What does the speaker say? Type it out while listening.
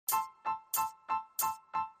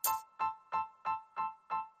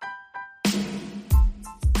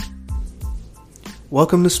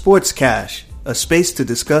Welcome to Sports Cash, a space to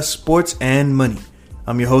discuss sports and money.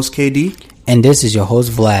 I'm your host, KD. And this is your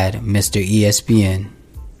host, Vlad, Mr. ESPN.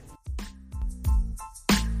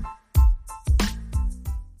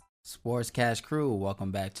 Sports Cash crew,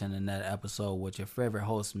 welcome back to another episode with your favorite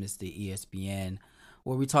host, Mr. ESPN,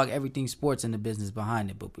 where we talk everything sports and the business behind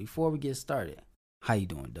it. But before we get started, how you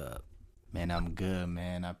doing, Dub? Man, I'm good,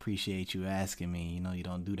 man. I appreciate you asking me. You know, you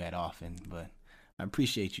don't do that often, but I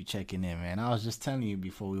appreciate you checking in, man. I was just telling you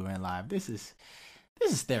before we went live, this is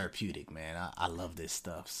therapeutic, man. I love this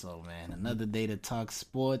stuff. So, man, another day to talk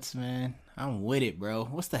sports, man. I'm with it, bro.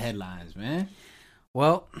 What's the headlines, man?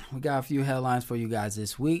 Well, we got a few headlines for you guys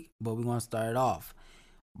this week, but we're going to start it off.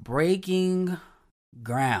 Breaking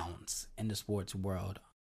grounds in the sports world.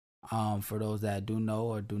 For those that do know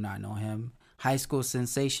or do not know him, high school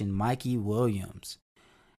sensation Mikey Williams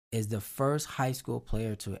is the first high school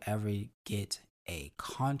player to ever get a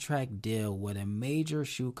contract deal with a major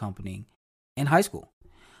shoe company in high school.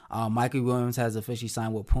 Mikey Williams has officially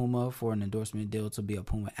signed with Puma for an endorsement deal to be a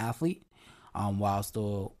Puma athlete, while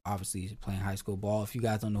still obviously playing high school ball. If you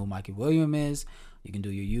guys don't know who Mikey Williams is, you can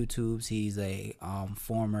do your YouTubes. He's a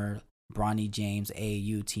former Bronny James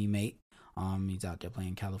AAU teammate. He's out there playing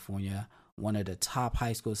in California. One of the top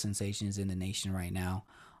high school sensations in the nation right now.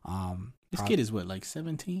 This kid is what, like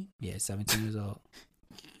 17? Yeah, 17 years old.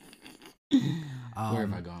 Where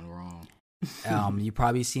have I gone wrong? You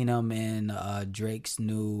probably seen him in Drake's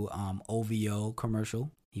new OVO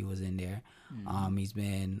commercial. He was in there. He's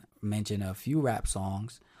been mentioned a few rap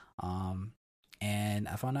songs. And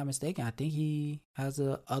if I'm not mistaken, I think he has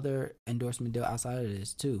a other endorsement deal outside of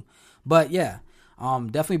this too. But yeah,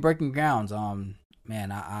 definitely breaking grounds.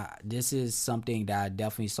 Man, I this is something that I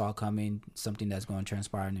definitely saw coming, something that's going to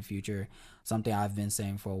transpire in the future, something I've been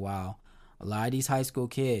saying for a while. A lot of these high school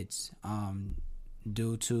kids,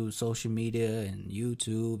 due to social media and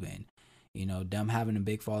YouTube and, you know, them having a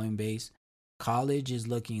big following base, college is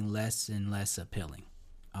looking less and less appealing.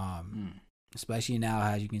 Especially now,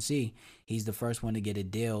 as you can see, he's the first one to get a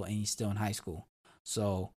deal and he's still in high school.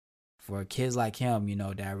 So for kids like him, you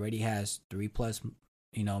know, that already has 3+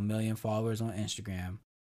 million followers on Instagram,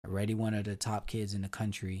 already one of the top kids in the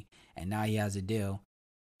country, and now he has a deal.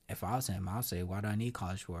 If I was him, I'll say, why do I need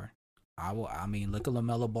college for? I mean, look at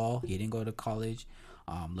LaMelo Ball. He didn't go to college.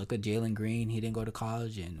 Look at Jalen Green. He didn't go to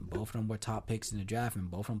college, and both of them were top picks in the draft,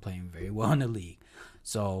 and both of them playing very well in the league.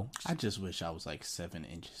 So I just wish I was like 7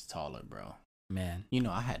 inches taller, bro. Man, you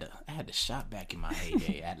know, I had a shot back in my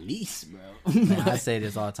heyday, at least, bro. Man, I say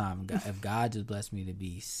this all the time. If God just blessed me to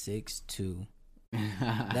be 6'2",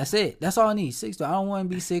 that's it. That's all I need. 6'2". I don't want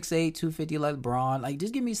to be 6'8", 250 like LeBron. Like,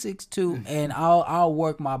 just give me 6'2", and I'll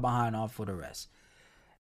work my behind off for the rest.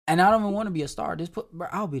 And I don't even want to be a star. Bro,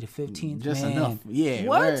 I'll be the 15th just man. Enough. Yeah.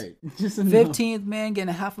 What? Word. Just enough. 15th man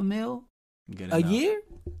getting $500,000 a year,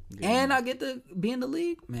 and I get to be in the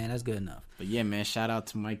league. Man, that's good enough. But yeah, man, shout out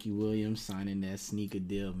to Mikey Williams signing that sneaker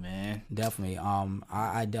deal, man. Definitely.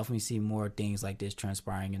 I definitely see more things like this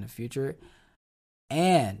transpiring in the future.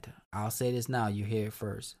 And I'll say this now, you hear it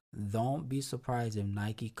first. Don't be surprised if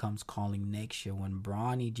Nike comes calling next year when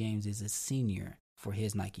Bronny James is a senior for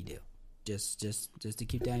his Nike deal. Just to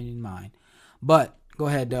keep that in mind. But go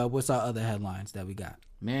ahead, Dub. What's our other headlines that we got?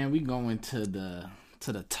 Man, we going to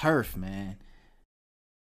the turf, man.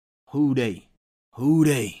 Who they?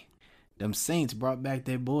 Them Saints brought back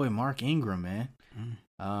their boy Mark Ingram, man.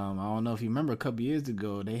 I don't know if you remember a couple years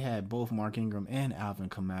ago, they had both Mark Ingram and Alvin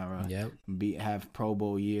Kamara have Pro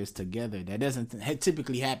Bowl years together. That doesn't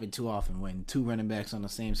typically happen too often when two running backs on the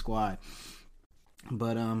same squad.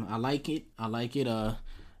 But I like it.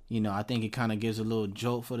 I think it kind of gives a little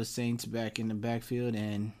jolt for the Saints back in the backfield.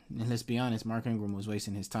 And let's be honest, Mark Ingram was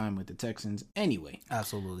wasting his time with the Texans anyway.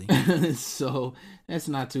 Absolutely. So that's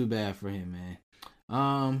not too bad for him,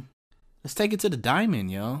 man. Let's take it to the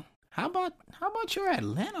diamond, yo. How about your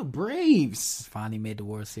Atlanta Braves? Finally made the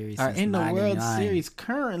World Series. Are in the 99. World Series.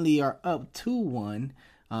 Currently are up 2-1.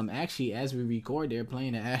 Actually, as we record, they're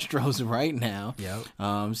playing the Astros right now.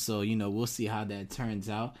 Yep. So we'll see how that turns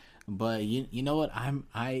out. But you know what? I'm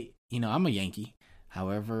a Yankee.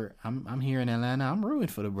 However, I'm here in Atlanta. I'm rooting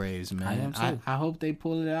for the Braves, man. I am too. I hope they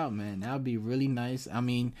pull it out, man. That would be really nice. I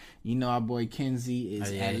mean, our boy Kenzie is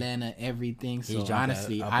Atlanta everything. So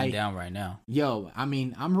honestly, up and down right now. Yo, I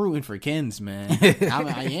mean, I'm rooting for Kens, man.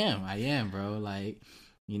 I am, bro. Like,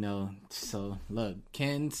 so look,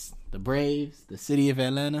 Kens, the Braves, the city of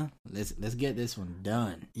Atlanta. Let's get this one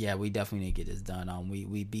done. Yeah, we definitely need to get this done.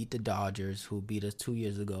 We beat the Dodgers, who beat us 2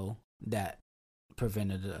 years ago. That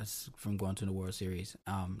prevented us from going to the World Series.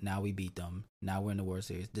 Now we beat them. Now we're in the World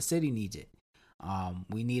Series. The city needs it.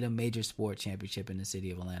 We need a major sport championship in the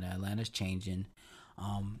city of Atlanta. Atlanta's changing.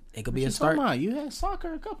 It could What be you a start. talking about? You had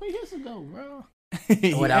soccer a couple years ago, bro.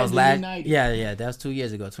 What that was last. Yeah, that was 2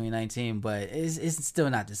 years ago, 2019. But it's still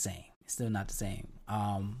not the same. It's still not the same.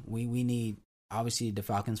 We need, obviously the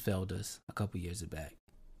Falcons failed us a couple years back.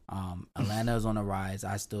 Atlanta is on the rise.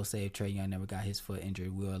 I still say if Trae Young never got his foot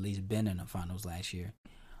injured, we'll at least been in the finals last year.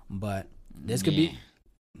 But this could be.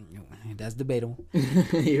 That's debatable.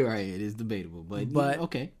 You're right. It is debatable, but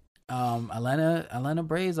okay. Atlanta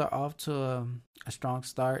Braves are off to a strong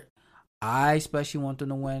start. I especially want them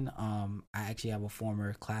to win. I actually have a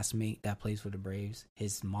former classmate that plays for the Braves.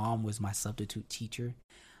 His mom was my substitute teacher.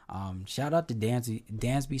 Shout out to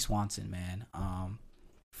Dansby Swanson, man.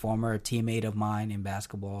 Former teammate of mine in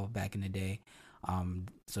basketball back in the day.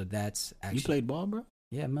 So that's actually, you played ball, bro?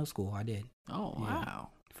 Yeah, middle school. I did. Oh, yeah. Wow.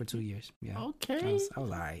 For 2 years. Yeah. Okay. I was all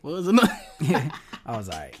right. What was another? I was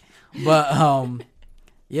all right. But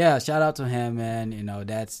yeah, shout out to him, man. You know,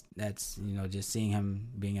 that's just seeing him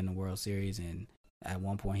being in the World Series, and at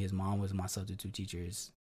one point his mom was my substitute teacher,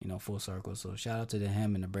 is, full circle. So shout out to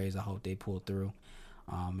him and the Braves. I hope they pull through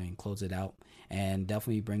and close it out, and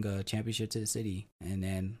definitely bring a championship to the city, and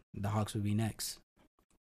then the Hawks will be next.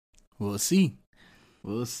 We'll see,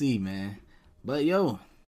 man. But yo,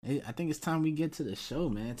 I think it's time we get to the show,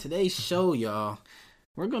 man. Today's show, y'all,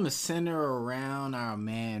 we're going to center around our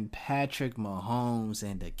man Patrick Mahomes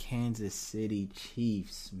and the Kansas City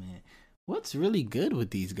Chiefs, man. What's really good with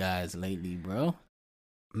these guys lately, bro?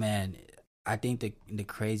 Man, I think the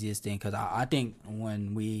craziest thing, because I think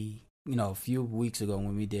when we, a few weeks ago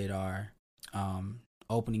when we did our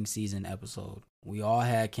opening season episode, we all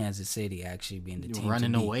had Kansas City actually being the team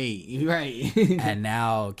running away, right? And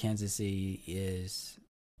now Kansas City is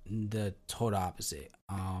the total opposite.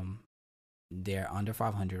 They're under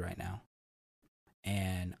 500 right now,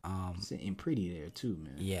 and sitting pretty there too,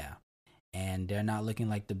 man. Yeah, and they're not looking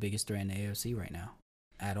like the biggest threat in the AFC right now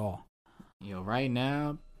at all. Right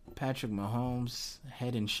now, Patrick Mahomes'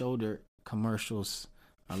 Head and Shoulder commercials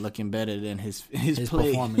are looking better than his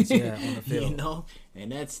play. Performance, yeah, on the field.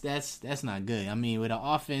 And that's not good. I mean, with an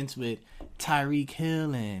offense with Tyreek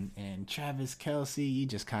Hill and Travis Kelce, you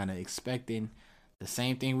just kind of expecting the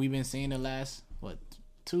same thing we've been seeing the last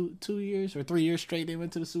 2 years or 3 years straight. They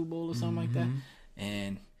went to the Super Bowl or something like that,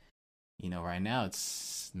 and right now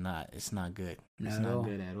it's not good. It's not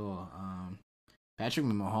good at all. Patrick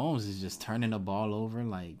Mahomes is just turning the ball over.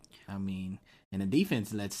 Like, I mean, and the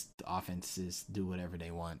defense lets the offenses do whatever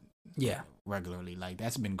they want. Yeah, regularly. Like,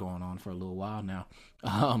 that's been going on for a little while now.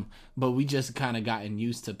 But we just kind of gotten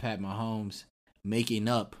used to Pat Mahomes making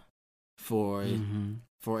up for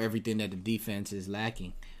everything that the defense is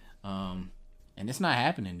lacking. And it's not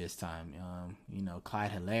happening this time.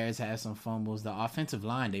 Clyde Hilairs has some fumbles. The offensive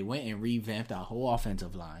line, they went and revamped our whole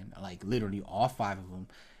offensive line, like literally all 5 of them,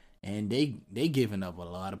 and they giving up a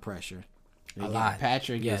lot of pressure. A lot.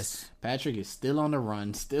 Patrick is still on the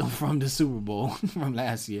run, still from the Super Bowl from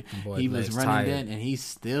last year. He was running then, and he's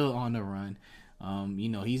still on the run.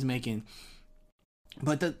 He's making.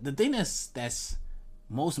 But the thing that's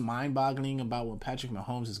most mind-boggling about what Patrick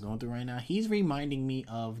Mahomes is going through right now, he's reminding me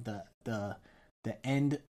of the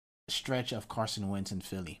end stretch of Carson Wentz in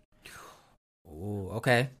Philly. Oh,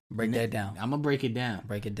 okay. Break that down. I'm gonna break it down.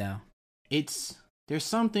 Break it down. There's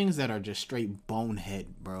some things that are just straight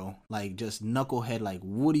bonehead, bro. Like, just knucklehead. Like,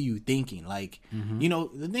 what are you thinking? Like,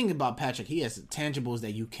 the thing about Patrick, he has tangibles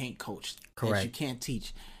that you can't coach. Correct. That you can't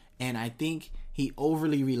teach. And I think he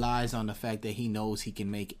overly relies on the fact that he knows he can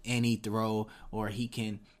make any throw, or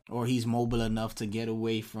he's mobile enough to get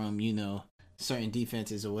away from, certain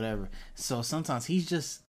defenses or whatever. So sometimes he's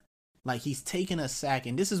just, like, he's taking a sack.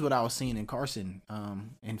 And this is what I was seeing in Carson,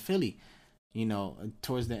 in Philly.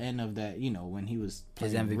 Towards the end of that, when he was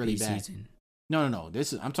playing his MVP really bad. season. No.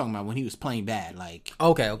 I'm talking about when he was playing bad. Like,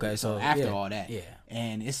 okay. So after all that, yeah.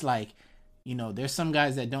 And it's like, there's some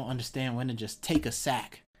guys that don't understand when to just take a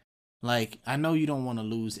sack. Like, I know you don't want to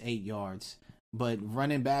lose 8 yards, but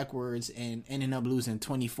running backwards and ending up losing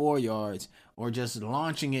 24 yards, or just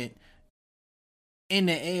launching it in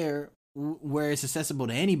the air where it's accessible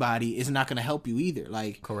to anybody is not going to help you either.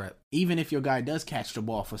 Like, correct. Even if your guy does catch the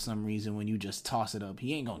ball for some reason, when you just toss it up,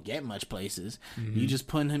 he ain't going to get much places. You just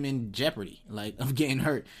putting him in jeopardy, like, of getting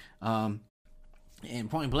hurt. And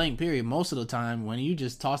point blank period, most of the time when you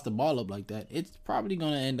just toss the ball up like that, it's probably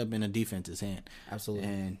going to end up in a defense's hand. Absolutely.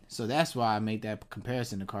 And so that's why I make that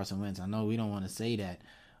comparison to Carson Wentz. I know we don't want to say that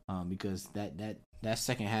because that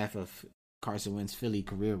second half of Carson Wentz's Philly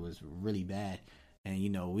career was really bad. And,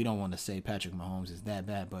 we don't want to say Patrick Mahomes is that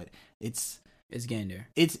bad, but it's It's getting there.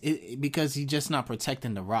 It's because he's just not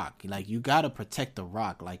protecting the rock. Like, you gotta protect the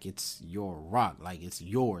rock like it's your rock, like it's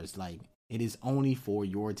yours. Like, it is only for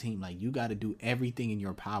your team. Like, you gotta do everything in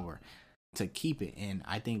your power to keep it. And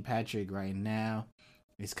I think Patrick right now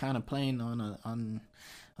is kind of playing on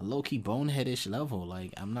a low key boneheadish level.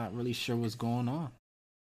 Like, I'm not really sure what's going on.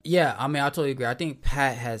 Yeah, I mean, I totally agree. I think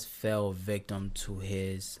Pat has fell victim to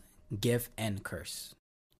his gift and curse.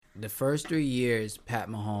 The first 3 years, Pat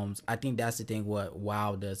Mahomes, I think that's the thing what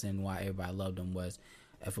wowed us and why everybody loved him was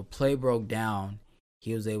if a play broke down,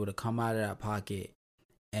 he was able to come out of that pocket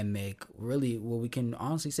and make really what we can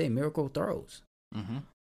honestly say miracle throws. Mm-hmm.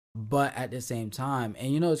 But at the same time,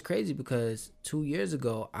 and it's crazy because 2 years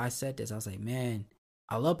ago, I said this. I was like, man,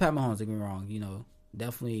 I love Pat Mahomes, don't get me wrong.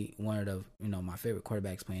 Definitely one of the, my favorite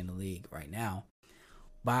quarterbacks playing in the league right now.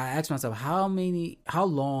 But I asked myself, how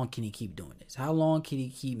long can he keep doing this? How long can he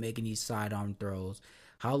keep making these sidearm throws?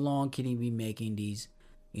 How long can he be making these,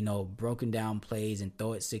 broken down plays and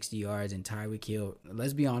throw it 60 yards and Tyreek Hill,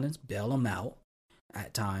 let's be honest, bail him out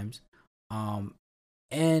at times.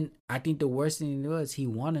 And I think the worst thing was he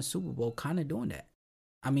won a Super Bowl kind of doing that.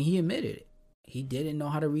 I mean, he admitted it. He didn't know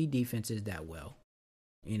how to read defenses that well.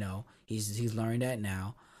 He's learned that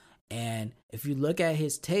now. And if you look at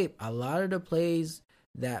his tape, a lot of the plays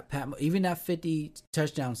that even that 50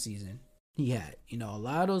 touchdown season he had, a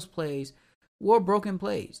lot of those plays were broken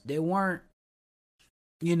plays. They weren't,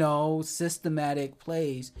 systematic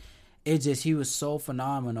plays. It's just he was so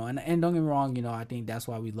phenomenal. And don't get me wrong, I think that's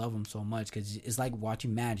why we love him so much because it's like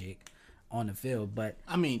watching magic on the field. But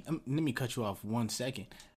I mean, let me cut you off 1 second.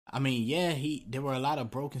 I mean, yeah, there were a lot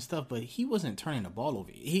of broken stuff, but he wasn't turning the ball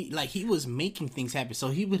over. He was making things happen. So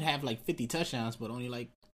he would have like 50 touchdowns, but only like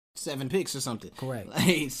 7 picks or something. Correct. But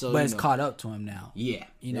it's caught up to him now. Yeah.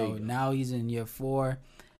 Now he's in year 4.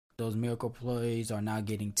 Those miracle plays are now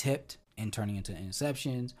getting tipped and turning into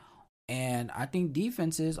interceptions. And I think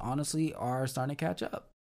defenses, honestly, are starting to catch up.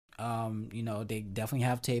 They definitely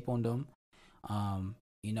have tape on them.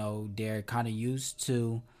 They're kind of used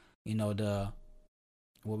to, the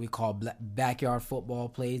what we call backyard football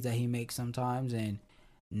plays that he makes sometimes. And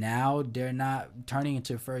now they're not turning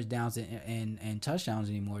into first downs and touchdowns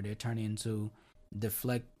anymore. They're turning into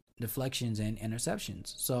deflections and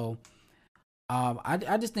interceptions. So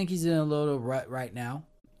I just think he's in a little rut right now.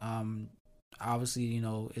 Obviously,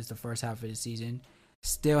 it's the first half of the season.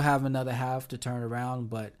 Still have another half to turn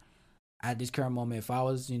around, but at this current moment, if I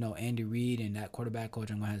was, Andy Reid and that quarterback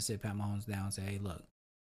coach, I'm going to have to sit Pat Mahomes down and say, hey, look,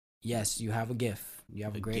 yes, you have a gift. You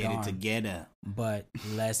have a great arm. Get it together. But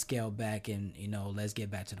let's scale back and, let's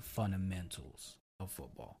get back to the fundamentals of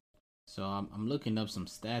football. So I'm looking up some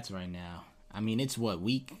stats right now. I mean, it's what,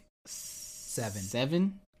 week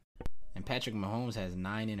 7? And Patrick Mahomes has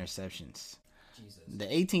 9 interceptions. Jesus.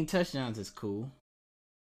 The 18 touchdowns is cool,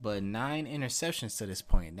 but 9 interceptions to this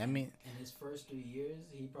point. That means in his first 3 years,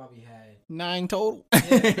 he probably had 9 total.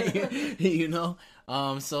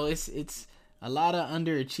 So it's a lot of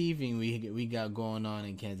underachieving we got going on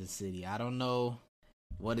in Kansas City. I don't know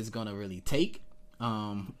what it's gonna really take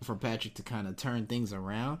for Patrick to kind of turn things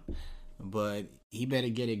around, but he better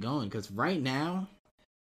get it going because right now,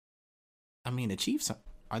 I mean, the Chiefs,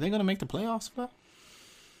 are they gonna make the playoffs?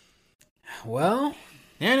 Well,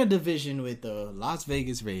 they're in a division with the Las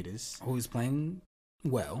Vegas Raiders, who's playing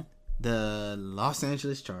well, the Los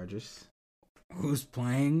Angeles Chargers, who's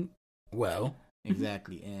playing well,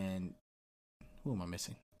 exactly, and who am I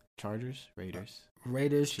missing? Chargers, Raiders,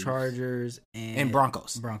 Chiefs. Chargers, and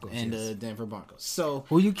Broncos, and the Denver Broncos. So,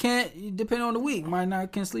 well, you can't, depending on the week, might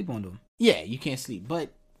not can sleep on them. Yeah, you can't sleep,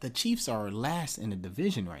 but the Chiefs are last in the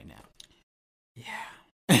division right now.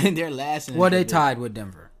 Yeah, they're last. Well, they tied with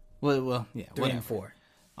Denver. Well, yeah, 3-4.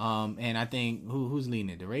 And I think who's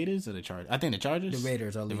leading it? The Raiders or the Chargers? I think the Chargers. The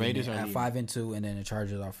Raiders are leading at 5-2, and then the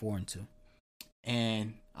Chargers are 4-2.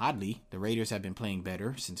 And oddly, the Raiders have been playing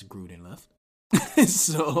better since Gruden left.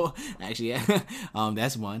 So actually, yeah,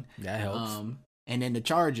 that's one that helps. And then the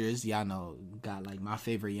Chargers, y'all know, got like my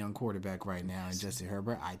favorite young quarterback right now, Justin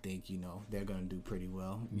Herbert. I think they're gonna do pretty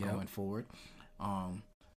well going forward.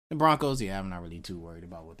 The Broncos, I'm not really too worried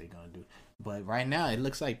about what they're gonna do. But right now, it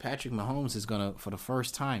looks like Patrick Mahomes is gonna, for the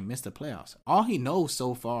first time, miss the playoffs. All he knows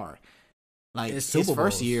so far, like his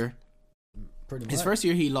first year. His first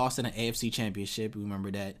year, he lost in an AFC Championship. Remember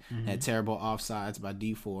that? Mm-hmm. Had terrible offsides by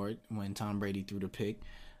Dee Ford when Tom Brady threw the pick.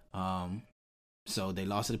 So they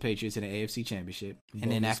lost to the Patriots in the AFC Championship. And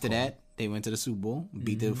then after that, they went to the Super Bowl,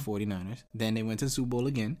 beat the 49ers. Then they went to the Super Bowl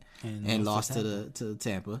again and lost to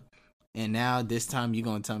Tampa. And now this time you're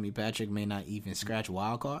going to tell me Patrick may not even scratch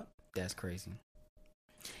wild card? That's crazy.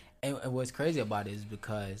 And what's crazy about it is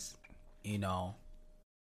because you know,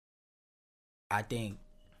 I think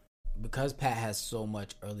because Pat has so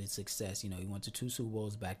much early success, you know, he went to 2 Super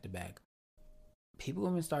Bowls back to back. People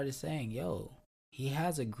even started saying, "Yo, he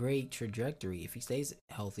has a great trajectory if he stays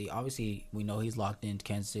healthy." Obviously, we know he's locked into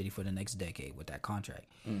Kansas City for the next decade with that contract.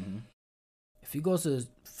 Mm-hmm. If he goes to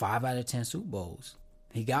 5 out of 10 Super Bowls,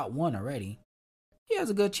 he got 1 already. He has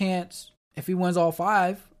a good chance. If he wins all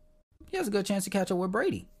 5, he has a good chance to catch up with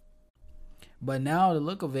Brady. But now, the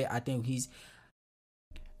look of it, I think he's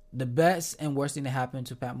the best and worst thing that happened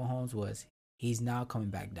to Pat Mahomes was he's now coming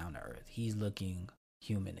back down to earth. He's looking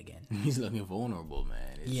human again. He's looking vulnerable,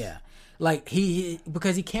 man. Yeah. Like he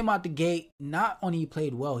because he came out the gate, not only he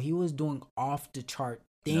played well, he was doing off the chart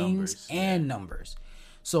things numbers.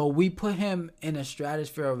 So we put him in a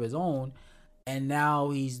stratosphere of his own, and now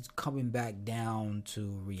he's coming back down to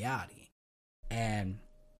reality. And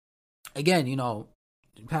again, you know,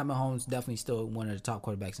 Pat Mahomes definitely still one of the top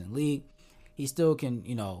quarterbacks in the league. He still can,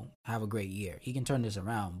 you know, have a great year. He can turn this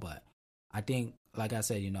around, but I think, like I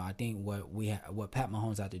said, you know, I think what Pat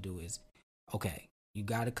Mahomes have to do is, okay, you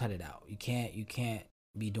got to cut it out. You can't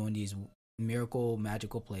be doing these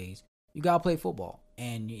magical plays. You got to play football,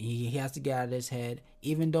 and he has to get out of his head.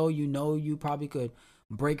 Even though you know you probably could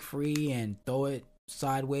break free and throw it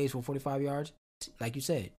sideways for 45 yards, like you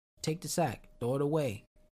said, take the sack, throw it away,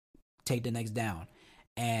 take the next down.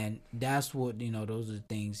 And that's what, you know, those are the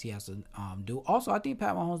things he has to do. Also, I think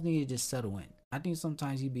Pat Mahomes needs to just settle in. I think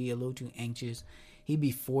sometimes he'd be a little too anxious. He'd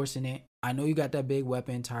be forcing it. I know you got that big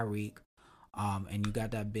weapon, Tyreek, and you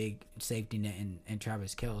got that big safety net in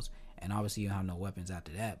Travis Kelce, and obviously you don't have no weapons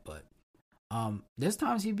after that. But there's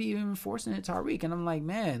times he'd be even forcing it, Tyreek, and I'm like,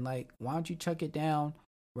 man, like, why don't you chuck it down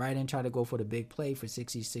right and try to go for the big play for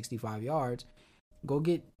 60, 65 yards? Go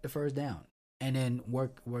get the first down. And then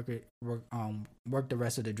work the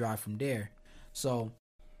rest of the drive from there. So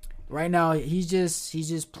right now he's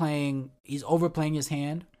just playing. He's overplaying his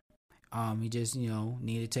hand. He just, you know,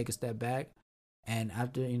 need to take a step back, and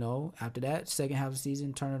after that second half of the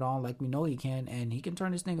season, turn it on like we know he can, and he can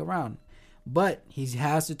turn this thing around. But he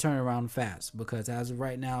has to turn around fast, because as of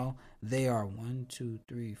right now, they are 1, 2,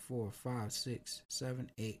 3, 4, 5, 6,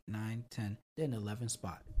 7, 8, 9, 10. They're in the 11th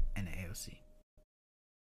spot in the AFC.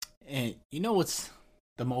 And you know what's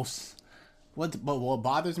the most what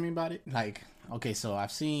bothers me about it? Like, okay, so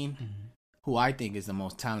I've seen who I think is the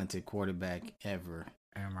most talented quarterback ever,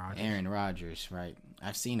 Aaron Rodgers, right?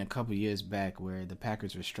 I've seen a couple years back where the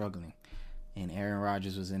Packers were struggling, and Aaron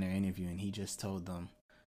Rodgers was in their interview, and he just told them,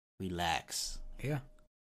 "Relax." Yeah.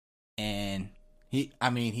 And he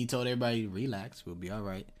told everybody, "Relax, we'll be all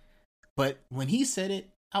right." But when he said it,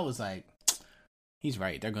 I was like, he's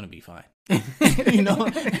right. They're gonna be fine. You know,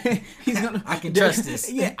 I can trust this.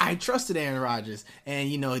 Yeah, I trusted Aaron Rodgers, and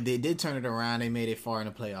you know they did turn it around. They made it far in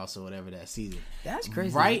the playoffs or whatever that season. That's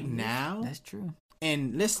crazy. Right now, that's true.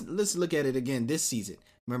 And let's look at it again this season.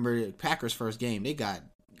 Remember the Packers' first game? They got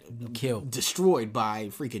destroyed by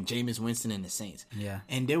freaking Jameis Winston and the Saints. Yeah,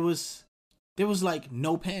 and there was like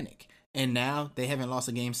no panic. And now they haven't lost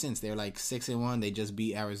a game since. They're like 6-1. They just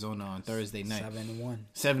beat Arizona on Thursday night. 7-1.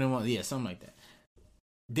 7-1. Yeah, something like that.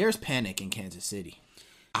 There's panic in Kansas City.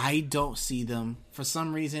 I don't see them for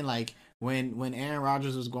some reason. Like when Aaron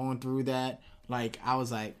Rodgers was going through that, like I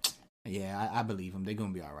was like, yeah, I believe him. They're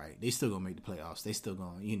gonna be all right. They still gonna make the playoffs. They still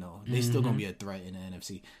gonna, you know, they still gonna be a threat in the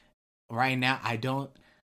NFC. Right now,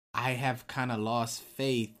 I have kind of lost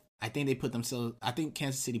faith. I think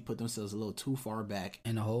Kansas City put themselves a little too far back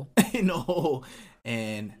in the hole.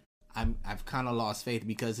 And I've kind of lost faith,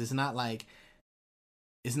 because it's not like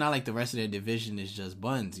the rest of their division is just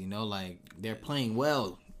buns, you know. Like they're playing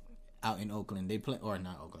well out in Oakland.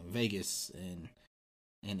 Vegas and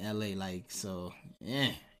LA. Like, so,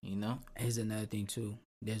 yeah, you know. Here's another thing too.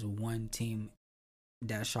 There's one team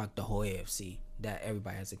that shocked the whole AFC that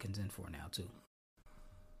everybody has to contend for now too.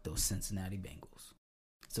 Those Cincinnati Bengals.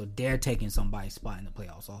 So they're taking somebody's spot in the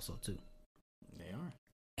playoffs also too. They are.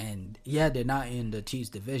 And yeah, they're not in the Chiefs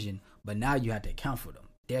division, but now you have to account for them.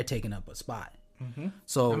 They're taking up a spot. Mm-hmm.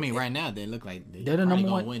 So I mean, right now they look like they're the number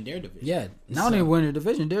one. Win their division. Yeah, not only win the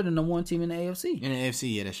division, they're the number one team in the AFC. In the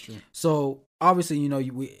AFC, yeah, that's true. So obviously, you know,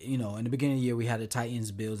 in the beginning of the year, we had the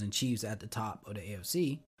Titans, Bills, and Chiefs at the top of the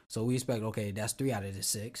AFC. So we expect, okay, that's 3 out of the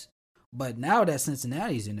 6. But now that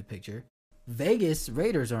Cincinnati's in the picture, Vegas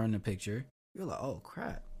Raiders are in the picture. You're like, oh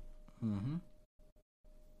crap. Mm-hmm.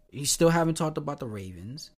 You still haven't talked about the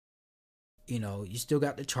Ravens. You know, you still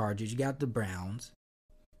got the Chargers. You got the Browns.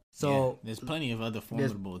 So yeah, there's plenty of other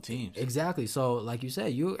formidable teams. Exactly. So, like you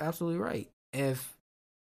said, you're absolutely right. If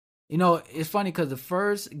you know, it's funny because the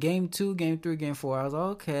first game 2, game 3, game 4, I was like,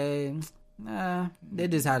 okay, They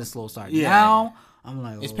just had a slow start. Yeah. Now I'm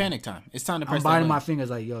like, It's panic time. It's time to press I'm that biting my button. fingers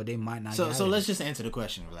like, yo, they might not. So let's just answer the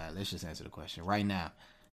question, Vlad. Let's just answer the question right now,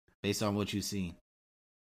 based on what you've seen.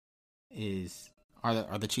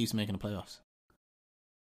 Are the Chiefs making the playoffs?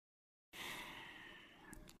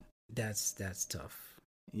 That's tough.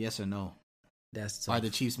 Yes or no? That's tough. Are the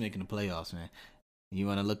Chiefs making the playoffs, man? You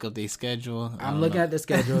want to look up their schedule? I'm looking at the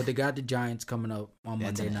schedule. They got the Giants coming up on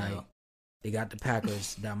That's Monday an night. L. They got the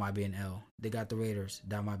Packers. That might be an L. They got the Raiders.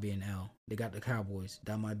 That might be an L. They got the Cowboys.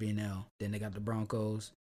 That might be an L. Then they got the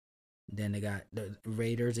Broncos. Then they got the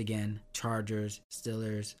Raiders again. Chargers,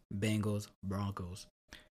 Steelers, Bengals, Broncos.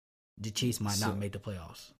 The Chiefs might not make the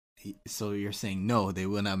playoffs. So you're saying no, they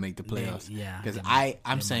will not make the playoffs? Because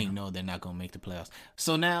I'm saying no, they're not going to make the playoffs.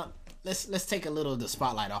 So now let's take a little of the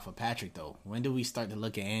spotlight off of Patrick though. When do we start to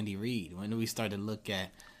look at Andy Reid? When do we start to look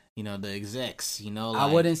at the execs? I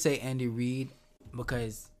wouldn't say Andy Reid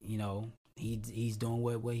because he's doing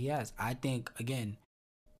what he has. I think again,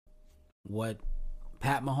 what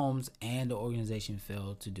Pat Mahomes and the organization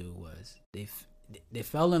failed to do was they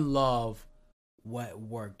fell in love what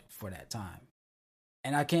worked for that time.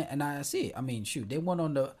 And I see it. I mean, shoot, they went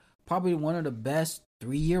on probably one of the best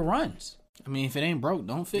 3-year runs. I mean, if it ain't broke,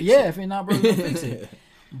 don't fix it. Yeah, if it's not broke, don't fix it.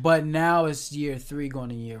 But now it's year 3 going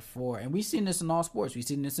to year 4. And we've seen this in all sports. We've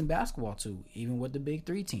seen this in basketball too, even with the big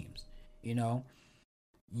 3 teams.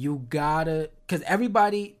 You gotta, because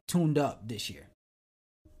everybody tuned up this year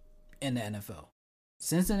in the NFL.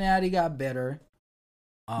 Cincinnati got better.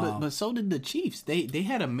 But so did the Chiefs. They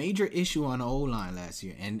had a major issue on the O-line last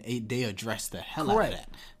year, and they addressed the hell out of that.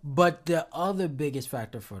 But the other biggest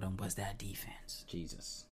factor for them was that defense.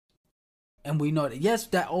 Jesus. And we know that, yes,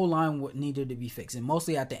 that O-line needed to be fixed, and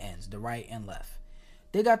mostly at the ends, the right and left.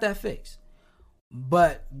 They got that fixed.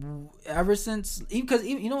 But ever since, because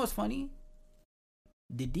you know what's funny?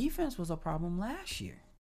 The defense was a problem last year.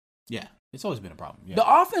 Yeah, it's always been a problem. Yeah.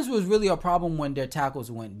 The offense was really a problem when their tackles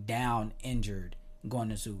went down injured going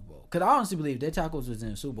to the Super Bowl. Because I honestly believe their tackles was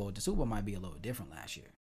in the Super Bowl. The Super Bowl might be a little different last year.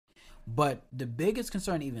 But the biggest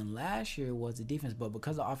concern even last year was the defense. But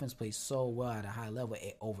because the offense played so well at a high level,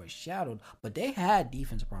 it overshadowed. But they had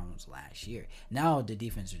defensive problems last year. Now the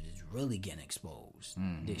defense is really getting exposed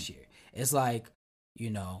this year. It's like,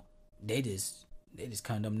 they just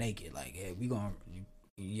come them naked. Like, hey,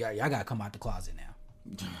 y'all got to come out the closet now.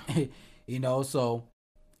 So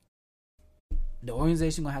the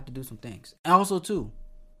organization going to have to do some things. And also, too,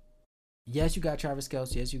 yes, you got Travis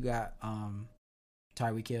Kelce. Yes, you got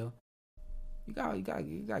Tyreek Hill. You got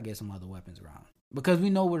to get some other weapons around. Because we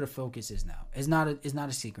know where the focus is now. It's not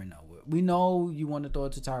a secret now. We know you want to throw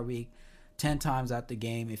it to Tyreek 10 times out the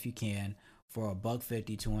game if you can for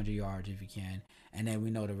 $150, 200 yards if you can. And then we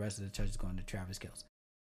know the rest of the touch is going to Travis Kelce.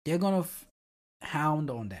 They're going to hound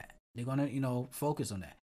on that. They're going to, focus on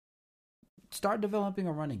that. Start developing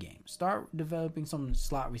a running game. Start developing some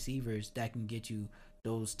slot receivers that can get you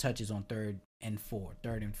those touches on 3rd and 4,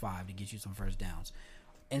 3rd and 5 to get you some first downs.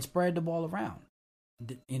 And spread the ball around.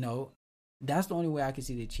 That's the only way I can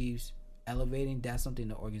see the Chiefs elevating. That's something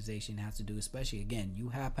the organization has to do, especially, again, you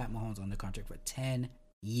have Pat Mahomes on the contract for 10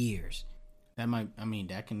 years.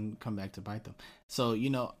 That can come back to bite them. So,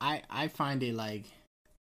 I find it like,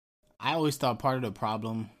 I always thought part of the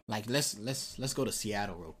problem, like, let's go to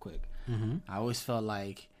Seattle real quick. Mm-hmm. I always felt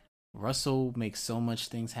like Russell makes so much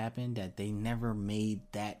things happen that they never made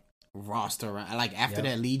that roster. Like, after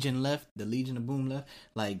that Legion left, the Legion of Boom left,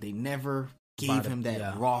 like, they never gave him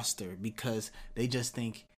that roster because they just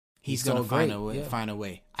think he's gonna find a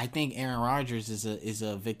way. I think Aaron Rodgers is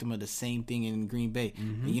a victim of the same thing in Green Bay.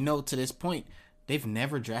 Mm-hmm. And to this point, they've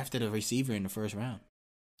never drafted a receiver in the first round.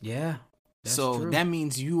 Yeah. So true. that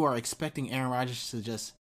means you are expecting Aaron Rodgers to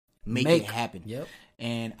just make it happen. Yep.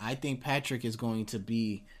 And I think Patrick is going to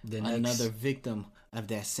be another victim of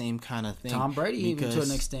that same kind of thing. Tom Brady, even to an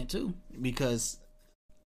extent too. Because,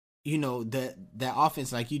 that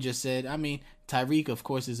offense, like you just said, Tyreek, of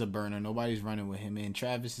course, is a burner. Nobody's running with him. And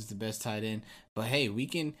Travis is the best tight end. But, hey, we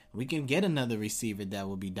can get another receiver that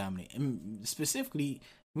will be dominant. And specifically,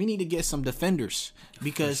 we need to get some defenders.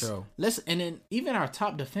 Because and then even our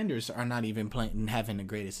top defenders are not even having the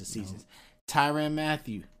greatest of seasons. No. Tyrann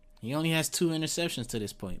Mathieu. He only has 2 interceptions to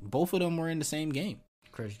this point. Both of them were in the same game.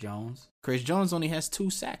 Chris Jones only has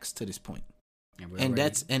 2 sacks to this point.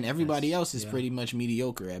 And everybody else is pretty much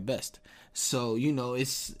mediocre at best. So,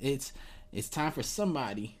 it's time for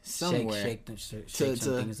somebody somewhere shake some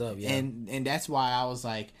things up. Yeah. And that's why I was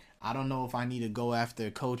like, I don't know if I need to go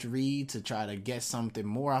after Coach Reid to try to get something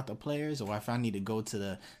more out the players, or if I need to go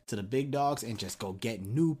to the big dogs and just go get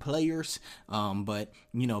new players. But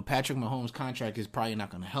Patrick Mahomes' contract is probably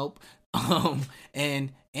not going to help.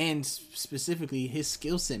 And specifically his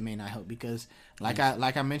skill set may not help because like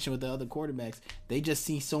I mentioned with the other quarterbacks, they just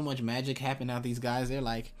see so much magic happen out these guys. They're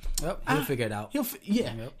like, he'll figure it out.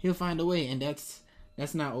 He'll find a way, and that's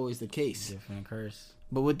not always the case. Different curse.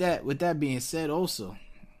 But with that being said, also,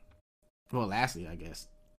 well, lastly, I guess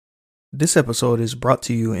this episode is brought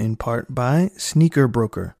to you in part by Sneaker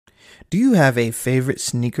Broker. Do you have a favorite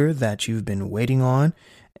sneaker that you've been waiting on,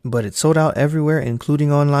 but it's sold out everywhere,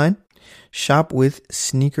 including online? Shop with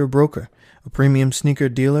Sneaker Broker, a premium sneaker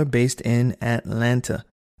dealer based in Atlanta.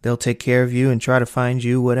 They'll take care of you and try to find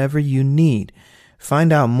you whatever you need.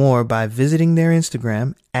 Find out more by visiting their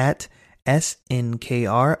Instagram at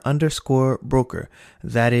SNKR_broker.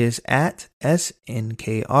 That is at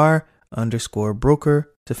SNKR_broker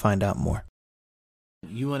to find out more.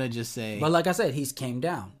 You want to just say, but like I said, he's came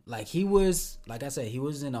down. He was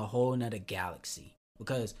in a whole nother galaxy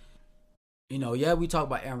because, we talk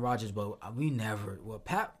about Aaron Rodgers, but we never. What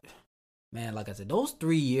Pat, man, like I said, those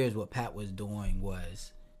 3 years, what Pat was doing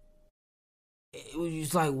it was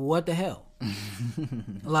just like, what the hell?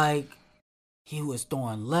 He was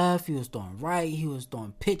throwing left, he was throwing right, he was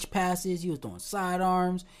throwing pitch passes, he was throwing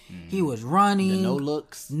sidearms, he was running, the no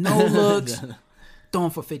looks,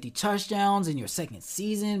 throwing for 50 touchdowns in your second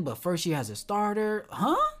season, but first year as a starter,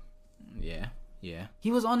 huh? Yeah.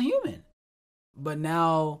 He was unhuman. But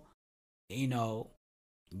now,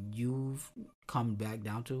 you've come back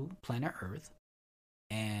down to planet Earth,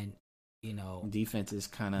 and defense is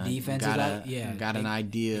kind of got an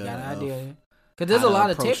idea. Because there's a lot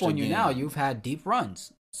of tape on you now. You've had deep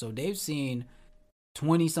runs, so they've seen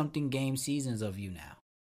 20-something game seasons of you now.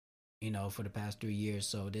 For the past 3 years,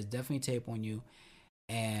 so there's definitely tape on you,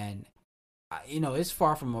 and it's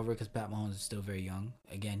far from over because Pat Mahomes is still very young.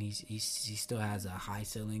 Again, he still has a high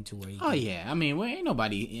ceiling to where he. I mean, ain't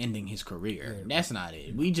nobody ending his career. That's not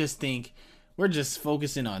it. We just think we're just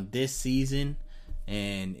focusing on this season,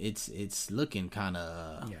 and it's looking kind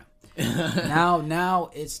of Now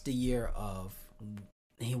it's the year of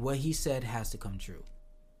what he said has to come true.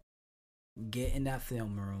 Get in that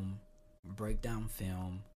film room, break down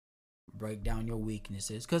film, break down your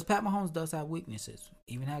weaknesses, because Pat Mahomes does have weaknesses.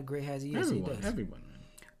 Even how great as he is, he does. Everyone.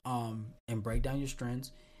 And break down your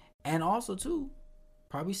strengths, and also too,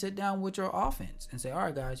 probably sit down with your offense and say, all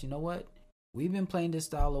right, guys, you know what? We've been playing this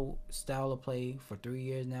style of play for 3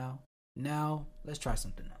 years now. Now let's try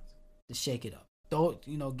something else. Let's shake it up.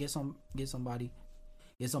 Don't get somebody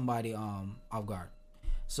off guard.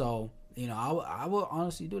 So I will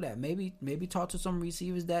honestly do that. Maybe talk to some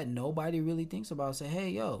receivers that nobody really thinks about. Say, hey,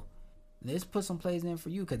 yo, let's put some plays in for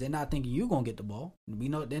you, because they're not thinking you're gonna get the ball.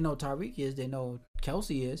 They know Tyreek is. They know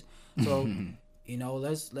Kelsey is. So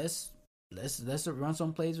let's run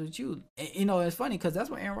some plays with you. And, it's funny because that's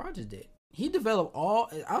what Aaron Rodgers did. He developed all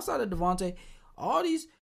outside of Devontae, all these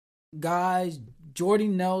guys, Jordy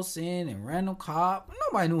Nelson and Randall Cobb.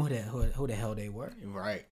 Nobody knew who the hell they were.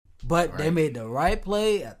 Right. But they made the right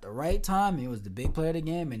play at the right time. It was the big play of the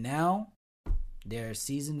game, and now they're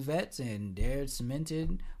seasoned vets and they're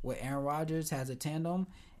cemented with Aaron Rodgers has a tandem,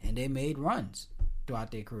 and they made runs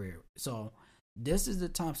throughout their career. So this is the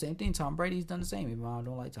time. Same thing. Tom Brady's done the same. Even though I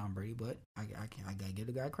don't like Tom Brady, but I gotta give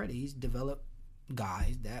the guy credit. He's developed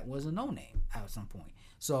guys that was a no name at some point.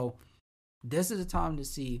 So this is the time to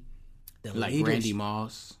see the leadership. Randy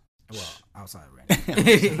Moss. Well, outside of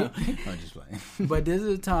Randy. I'm just playing. But this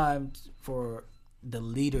is the time for the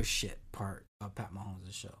leadership part of Pat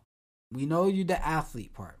Mahomes' show. We know you the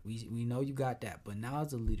athlete part. We know you got that. But now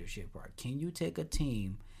it's the leadership part. Can you take a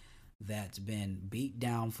team that's been beat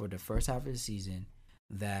down for the first half of the season,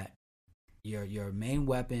 that your main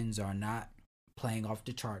weapons are not playing off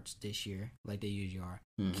the charts this year like they usually are?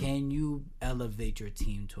 Mm-hmm. Can you elevate your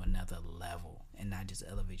team to another level and not just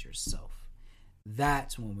elevate yourself?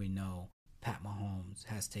 That's when we know Pat Mahomes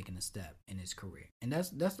has taken a step in his career. And that's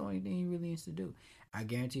the only thing he really needs to do. I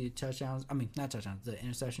guarantee the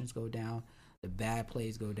interceptions go down, the bad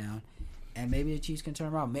plays go down, and maybe the Chiefs can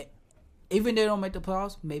turn around. Even if they don't make the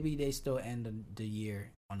playoffs, maybe they still end the year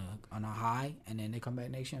on a high, and then they come back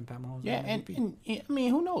next year and Pat Mahomes. Yeah, and I mean,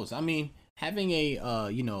 who knows? I mean, having a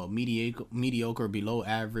mediocre, below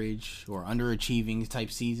average or underachieving type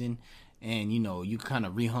season, and you kind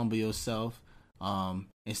of rehumble yourself.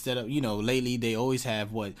 Instead of, lately they always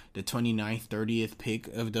have the 29th, 30th pick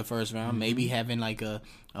of the first round, maybe having like a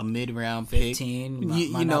mid-round 15,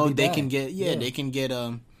 pick. They can get, they can get,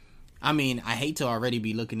 I mean, I hate to already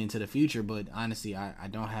be looking into the future, but honestly, I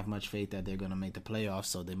don't have much faith that they're going to make the playoffs,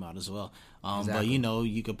 so they might as well. Exactly. But,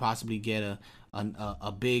 you could possibly get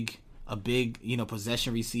a a big,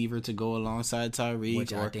 possession receiver to go alongside Tyreek,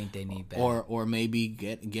 which I think they need better. or maybe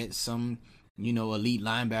get some, elite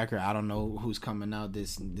linebacker. I don't know who's coming out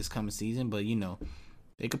this coming season, but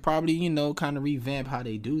they could probably, kind of revamp how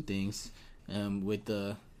they do things, with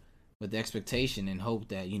the expectation and hope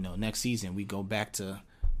that next season we go back to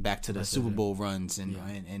the Super Bowl runs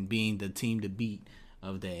and being the team to beat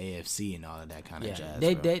of the AFC and all of that kind of jazz.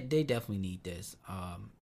 They definitely need this.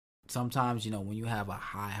 Sometimes when you have a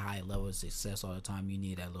high level of success all the time, you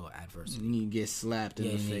need that little adversity. You need to get slapped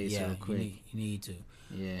in the face real quick. You need to.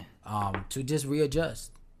 Yeah. To just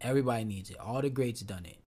readjust. Everybody needs it. All the greats done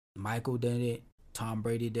it. Michael did it. Tom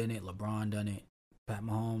Brady did it. LeBron done it. Pat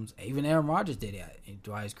Mahomes. Even Aaron Rodgers did it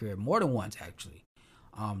throughout his career more than once actually.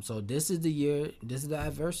 So this is the year. This is the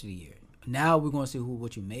adversity year. Now we're gonna see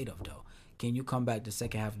what you're made of though. Can you come back the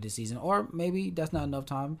second half of the season, or maybe that's not enough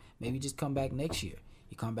time? Maybe just come back next year.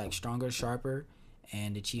 You come back stronger, sharper,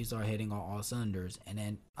 and the Chiefs are hitting on all cylinders. And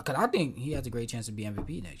then, because I think he has a great chance to be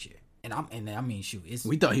MVP next year.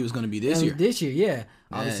 We thought he was going to be this year. This year, yeah.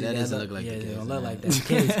 Obviously, that doesn't look like the case. It don't look like that's the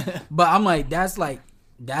case. But I'm like,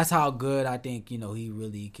 that's how good I think he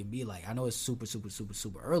really can be. Like, I know it's super, super, super,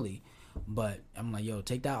 super early, but I'm like, yo,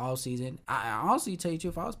 take that all season. I honestly tell you,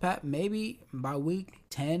 if I was Pat, maybe by week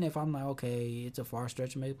 10, if I'm like, okay, it's a far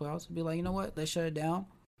stretch to make playoffs, I'd be like, you know what, let's shut it down.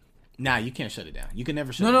 Nah, you can't shut it down. You can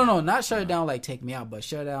never shut it down. No, not shut it down like take me out, but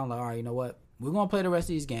shut it down like, all right, you know what? We're going to play the rest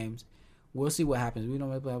of these games. We'll see what happens. We don't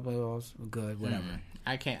make playoffs. We're good, whatever.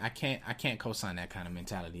 I can't co-sign that kind of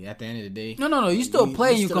mentality. At the end of the day. No. You still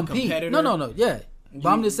play and you compete. No. Yeah. But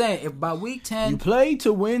I'm just saying, if by week 10... You play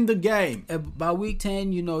to win the game. If by week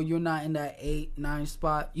 10, you're not in that 8, 9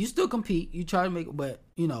 spot, you still compete. You try to make... But,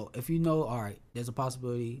 if all right, there's a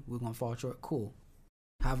possibility we're going to fall short, cool.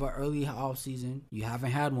 Have an early off season. You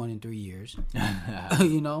haven't had one in 3 years.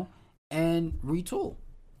 And retool.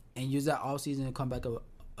 And use that off season to come back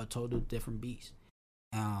a total different beast.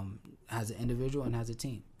 As an individual and as a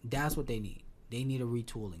team. That's what they need. They need a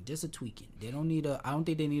retooling. Just a tweaking. They don't need I don't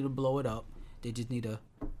think they need to blow it up. They just need a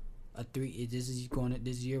 3. This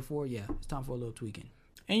is year 4. Yeah, it's time for a little tweaking.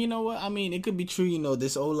 And you know what? I mean, it could be true.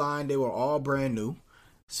 This O-line, they were all brand new.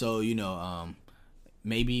 So,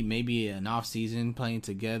 maybe an off season playing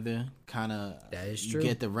together, kind of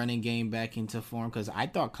get the running game back into form. Because I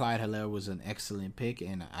thought Clyde Helaire was an excellent pick,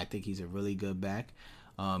 and I think he's a really good back.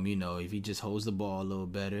 If he just holds the ball a little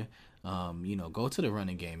better, go to the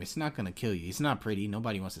running game. It's not gonna kill you. It's not pretty.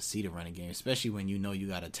 Nobody wants to see the running game, especially when you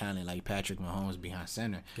got a talent like Patrick Mahomes behind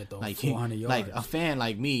center. Get those 400 yards. Like a fan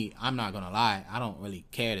like me, I'm not gonna lie. I don't really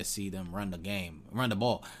care to see them run the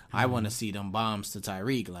ball. Mm-hmm. I want to see them bombs to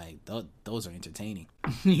Tyreek. Like those are entertaining,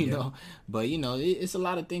 you know. But it's a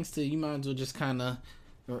lot of things you might as well just kind of,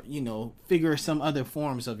 figure some other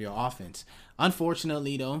forms of your offense.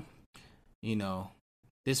 Unfortunately, though,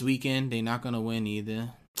 this weekend they're not gonna win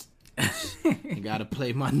either. You gotta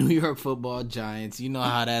play my New York Football Giants. You know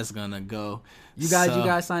how that's gonna go. You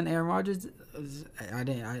guys signed Aaron Rodgers?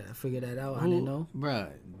 I figured that out. I didn't know,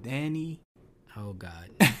 bruh. Danny. Oh God.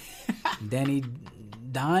 Danny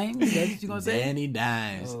Dimes. That's what you gonna say? Danny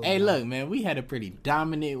Dimes. Oh, hey, God. Look, man. We had a pretty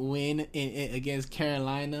dominant win against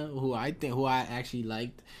Carolina, who I actually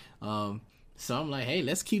liked. So I'm like, hey,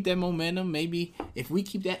 let's keep that momentum. Maybe if we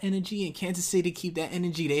keep that energy and Kansas City keep that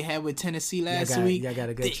energy they had with Tennessee last week. Y'all got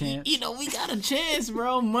a good chance. We got a chance,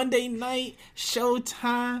 bro. Monday night,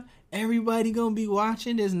 Showtime. Everybody gonna be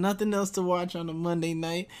watching. There's nothing else to watch on a Monday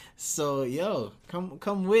night. So,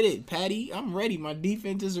 come with it, Patty. I'm ready. My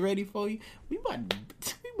defense is ready for you. We about to.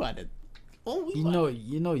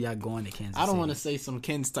 You know y'all going to Kansas City. I don't want to say some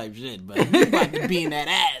Kens type shit, but we about to be in that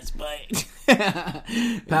ass, but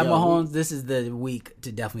Pat Mahomes, this is the week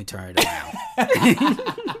to definitely turn it around.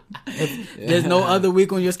 If there's no other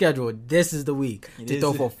week on your schedule, this is the week to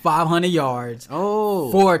throw for 500 yards,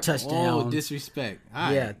 4 touchdowns. Oh, disrespect.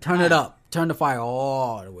 Turn it up. Turn the fire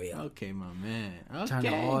all the way up. Okay, my man. Okay. Turn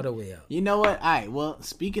it all the way up. You know what? All right, well,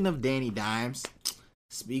 speaking of Danny Dimes,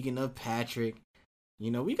 speaking of Patrick,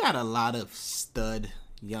 we got a lot of stud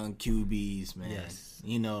young QBs, man. Yes.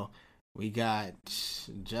 We got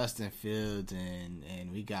Justin Fields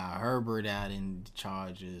and we got Herbert out in the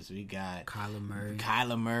Chargers. We got Kyler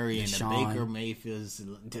Murray and the Baker Mayfields.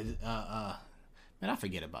 Man, I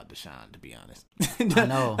forget about Deshaun, to be honest. I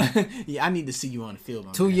know. Yeah, I need to see you on the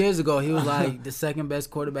field. 2 years ago, he was like the second best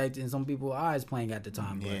quarterback in some people's eyes playing at the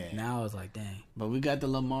time. But now it's like, dang. But we got the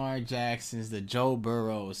Lamar Jacksons, the Joe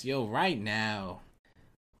Burrows. Yo, right now,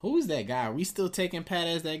 who's that guy? Are we still taking Pat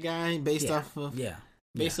as that guy based off of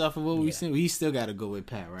what we've seen? We still got to go with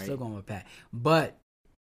Pat, right? Still going with Pat. But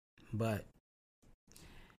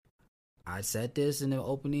I said this in the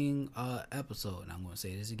opening episode, and I'm going to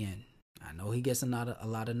say this again. I know he gets a lot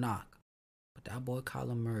of knock, but that boy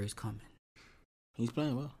Kyler Murray's coming. He's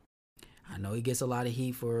playing well. I know he gets a lot of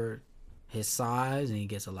heat for his size, and he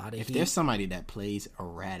gets a lot of heat. If there's somebody that plays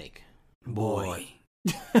erratic, boy.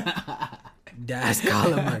 That's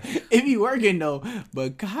Kyler Murray. It be working though,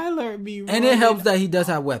 but Kyler be and it helps that he does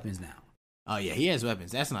have weapons now. Oh yeah, he has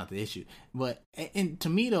weapons. That's not the issue. But and to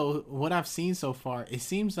me though, what I've seen so far, it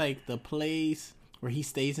seems like the plays where he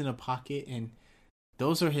stays in a pocket and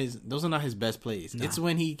those are not his best plays. Nah. It's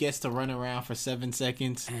when he gets to run around for 7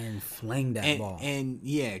 seconds and fling that ball. And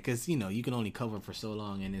yeah, because you can only cover for so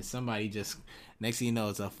long, and then somebody just next thing you know,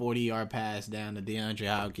 it's a 40-yard pass down to DeAndre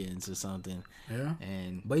Hopkins or something. Yeah,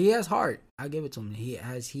 but he has heart. I give it to him. He's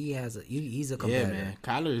a competitor. Yeah, man.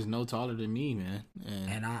 Kyler is no taller than me, man.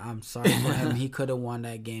 And I'm sorry for him. He could have won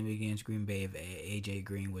that game against Green Bay if AJ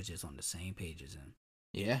Green was just on the same page as him.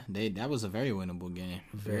 Yeah, that was a very winnable game.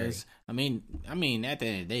 Very. I mean, at the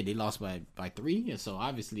end of the day, they lost by 3. So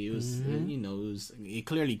obviously, it was it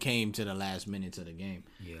clearly came to the last minutes of the game.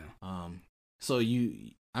 Yeah. So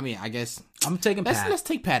I guess I'm taking Pat. Let's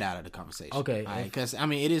take Pat out of the conversation. Okay. Because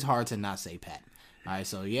it is hard to not say Pat. All right.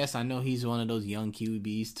 So yes, I know he's one of those young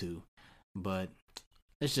QBs too, but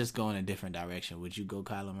let's just go in a different direction. Would you go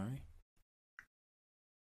Kyler Murray?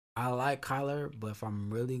 I like Kyler, but if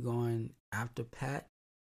I'm really going after Pat,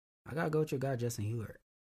 I gotta go with your guy Justin Herbert.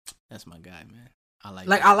 That's my guy, man. I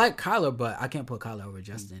like Kyler, but I can't put Kyler over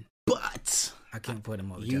Justin. But I can't put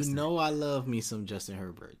him over Justin. You know I love me some Justin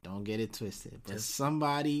Herbert. Don't get it twisted. But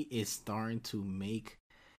somebody is starting to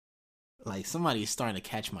somebody is starting to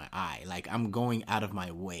catch my eye. Like I'm going out of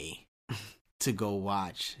my way to go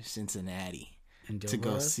watch Cincinnati. To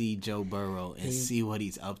go see Joe Burrow and see what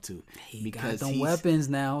he's up to. Because got them weapons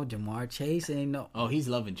now. Jamar Chase ain't no. Oh, he's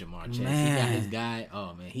loving Jamar Chase. Man. He got his guy.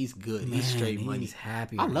 Oh man, he's good. He's straight money. He's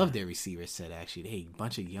happy. I love their receiver set actually. Hey,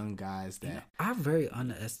 bunch of young guys that I very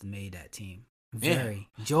underestimated that team. Very.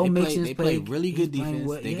 Yeah. Joe Mixon. They play really good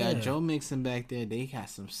defense. They got Joe Mixon back there. They got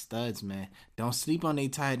some studs, man. Don't sleep on their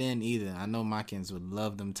tight end either. I know Mykins would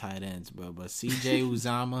love them tight ends, bro. But CJ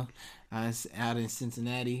Uzomah out in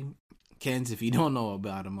Cincinnati. Kens, if you don't know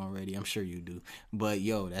about him already, I'm sure you do. But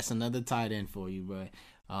that's another tight end for you, bro.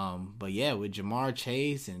 But yeah, with Jamar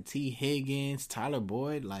Chase and T. Higgins, Tyler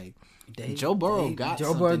Boyd, Joe Burrow got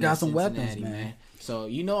some weapons, man. So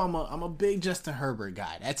I'm a big Justin Herbert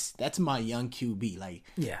guy. That's my young QB.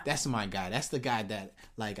 That's my guy. That's the guy that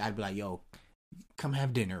I'd be like, yo, come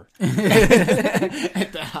have dinner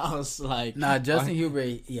at the house. Justin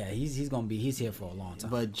Herbert, he's here for a long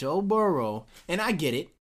time. But Joe Burrow, and I get it.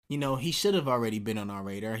 He should have already been on our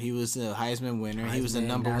radar. He was a Heisman winner. He was a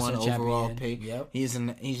number 1 overall pick. Yep. He's a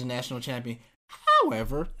national champion.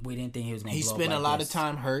 However, we didn't think he was going to. He spent a lot of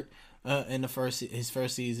time hurt in his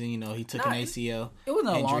first season. He took an ACL. It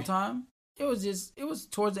wasn't a long time. It was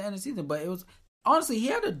towards the end of the season, but it was honestly he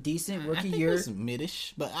had a decent rookie year. It was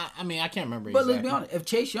mid-ish, but I can't remember. But let's be honest, if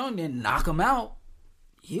Chase Young didn't knock him out,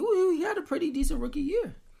 he had a pretty decent rookie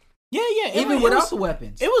year. Yeah. Even without the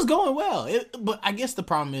weapons. It was going well. But I guess the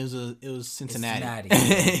problem is it was Cincinnati.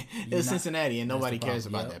 It was Cincinnati, and nobody cares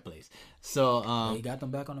about that place. So they got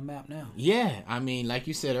them back on the map now. Yeah. Like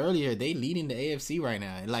you said earlier, they leading the AFC right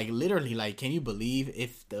now. Literally, can you believe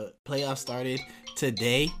if the playoffs started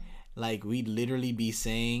today, we'd literally be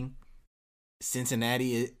saying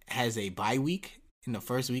Cincinnati has a bye week in the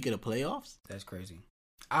first week of the playoffs? That's crazy.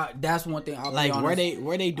 That's one thing. I'll be honest,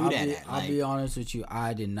 where they do that at? I'll be honest with you.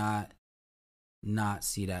 I did not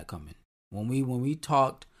see that coming. When we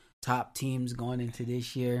talked top teams going into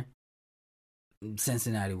this year,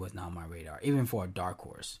 Cincinnati was not on my radar, even for a dark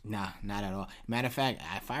horse. Nah, not at all. Matter of fact,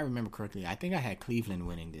 if I remember correctly, I think I had Cleveland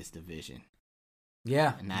winning this division.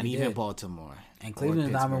 Yeah, not even did. Baltimore. And Cleveland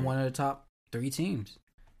is not even one of the top 3 teams.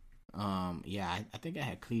 I think I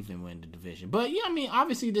had Cleveland win the division, but yeah,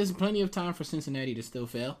 obviously there's plenty of time for Cincinnati to still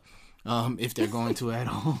fail, if they're going to at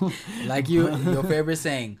all. Your favorite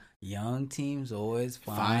saying, young teams always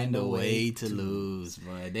find a way to lose.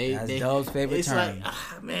 But that's Dove's favorite term.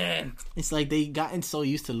 It's like they gotten so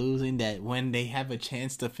used to losing that when they have a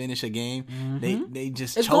chance to finish a game, they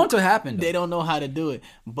just it's going to happen. They don't know how to do it.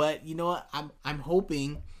 But you know what? I'm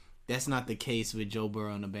hoping that's not the case with Joe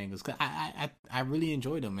Burrow and the Bengals. Cause I really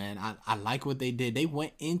enjoyed them, man. I like what they did. They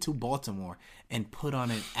went into Baltimore and put on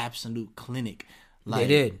an absolute clinic. They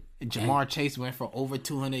did. Jamar Chase went for over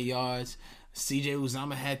 200 yards. CJ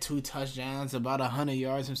Uzomah had 2 touchdowns, about 100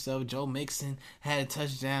 yards himself. Joe Mixon had a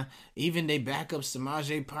touchdown. Even they backup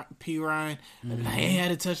Samaje Perine, he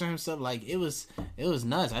had a touchdown himself. Like, it was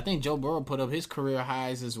nuts. I think Joe Burrow put up his career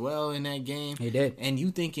highs as well in that game. He did. And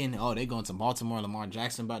you thinking, oh, they're going to Baltimore, Lamar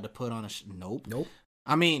Jackson about to put on a nope. Nope.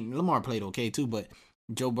 I mean, Lamar played okay too, but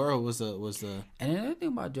Joe Burrow was the. And another thing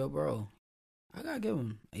about Joe Burrow, I gotta give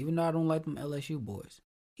him, even though I don't like them LSU boys,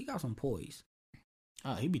 he got some poise.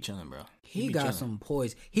 Oh, he be chilling, bro. He got some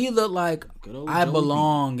poise. He looked like I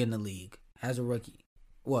belong in the league as a rookie.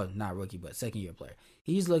 Well, not rookie, but second-year player.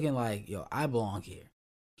 He's looking like, yo, I belong here.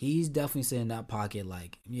 He's definitely sitting in that pocket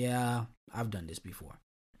like, yeah, I've done this before.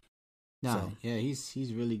 Yeah, he's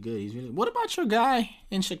really good. He's really. What about your guy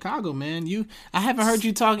in Chicago, man? I haven't heard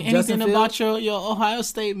you talk anything about your Ohio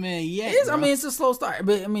State man yet. I mean, it's a slow start,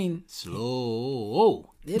 but I mean, slow.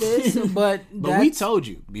 It is, but we told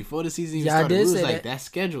you before the season even started. We was like that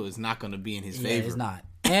schedule is not going to be in his favor. It's not,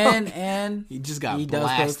 and he just got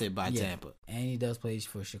blasted by Tampa, and he does play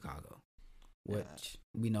for Chicago, which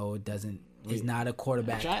we know it doesn't. Is not a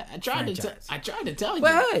quarterback. I tried to tell you.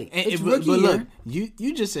 But hey, it's rookie but year. Look,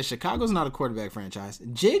 you just said Chicago's not a quarterback franchise.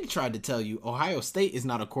 Jig tried to tell you Ohio State is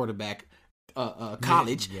not a quarterback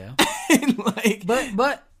college. Yeah. Like,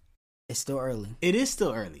 but it's still early. It is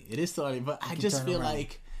still early. But I just feel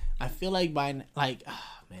like by like,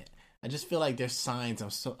 man, I just feel like there's signs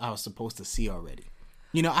I was supposed to see already.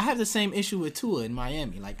 You know, I have the same issue with Tua in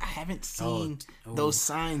Miami. Like, I haven't seen those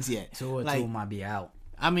signs yet. Tua might be out.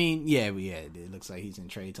 I mean, yeah, it looks like he's in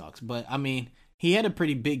trade talks. But, I mean, he had a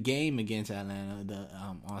pretty big game against Atlanta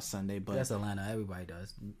on Sunday. But that's Atlanta. Everybody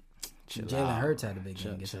does. Jalen Hurts had a big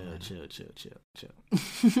game against Atlanta.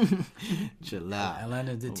 Chill out.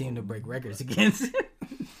 Atlanta's the team to break records against.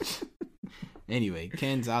 Anyway,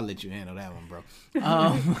 Ken's, I'll let you handle that one, bro.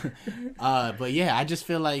 But yeah, I just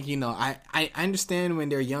feel like, you know, I understand when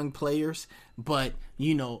they're young players, but,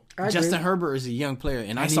 you know, Justin Herbert is a young player,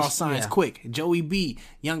 and I saw signs quick. Joey B,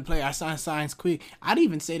 young player, I saw signs quick. I'd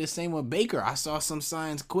even say the same with Baker. I saw some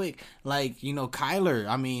signs quick. Like, you know, Kyler,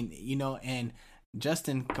 I mean, you know, and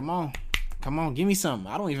Justin, come on, give me something.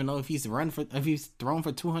 I don't even know if he's thrown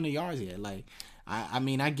for 200 yards yet. Like, I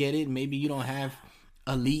mean, I get it. Maybe you don't have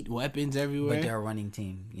elite weapons everywhere, but they're a running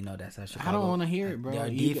team. You know, that's how Chicago. I don't want to hear it, bro. They're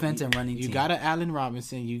defense and running team. You got Allen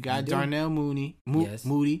Robinson. You got Darnell Mooney.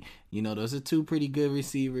 Moody. You know, those are 2 pretty good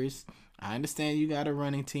receivers. I understand you got a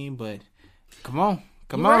running team, but come on.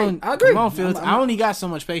 Right. I agree. Come on, Fields. I only got so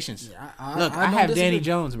much patience. Look, I have Danny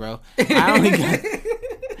Jones, bro. I only got.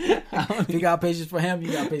 You got patience for him.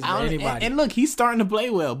 You got patience for anybody. And look, he's starting to play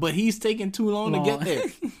well, but he's taking too long to get there.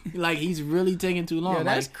 Like, he's really taking too long. Yeah,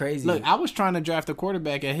 that's crazy. Look, I was trying to draft a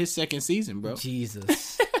quarterback at his second season, bro.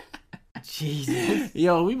 Jesus.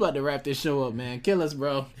 Yo, we about to wrap this show up, man. Kill us,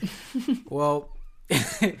 bro. Well,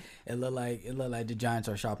 it looked like the Giants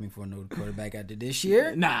are shopping for a new quarterback after this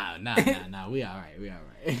year. Nah. We all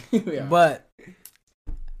right. But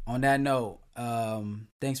on that note,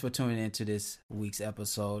 thanks for tuning into this week's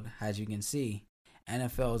episode. As you can see,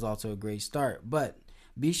 NFL is also a great start, but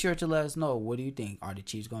be sure to let us know, what do you think? Are the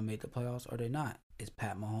Chiefs going to make the playoffs or they're not? Is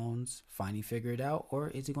Pat Mahomes finally figured out, or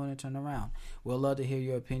is he going to turn around? We'll love to hear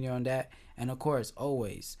your opinion on that. And of course,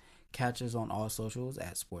 always catch us on all socials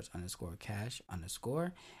at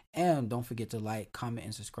sports_cash_. And don't forget to like, comment,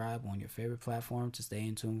 and subscribe on your favorite platform to stay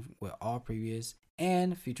in tune with all previous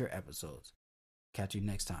and future episodes. Catch you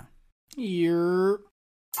next time.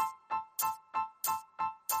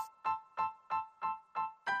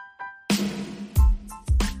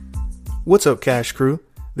 What's up, Cash Crew?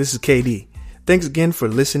 This is KD. Thanks again for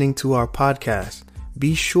listening to our podcast.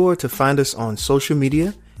 Be sure to find us on social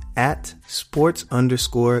media at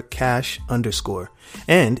sports_cash_.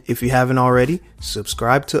 And if you haven't already,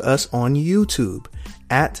 subscribe to us on YouTube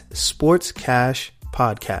at Sports Cash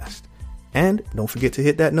Podcast. And don't forget to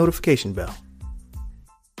hit that notification bell.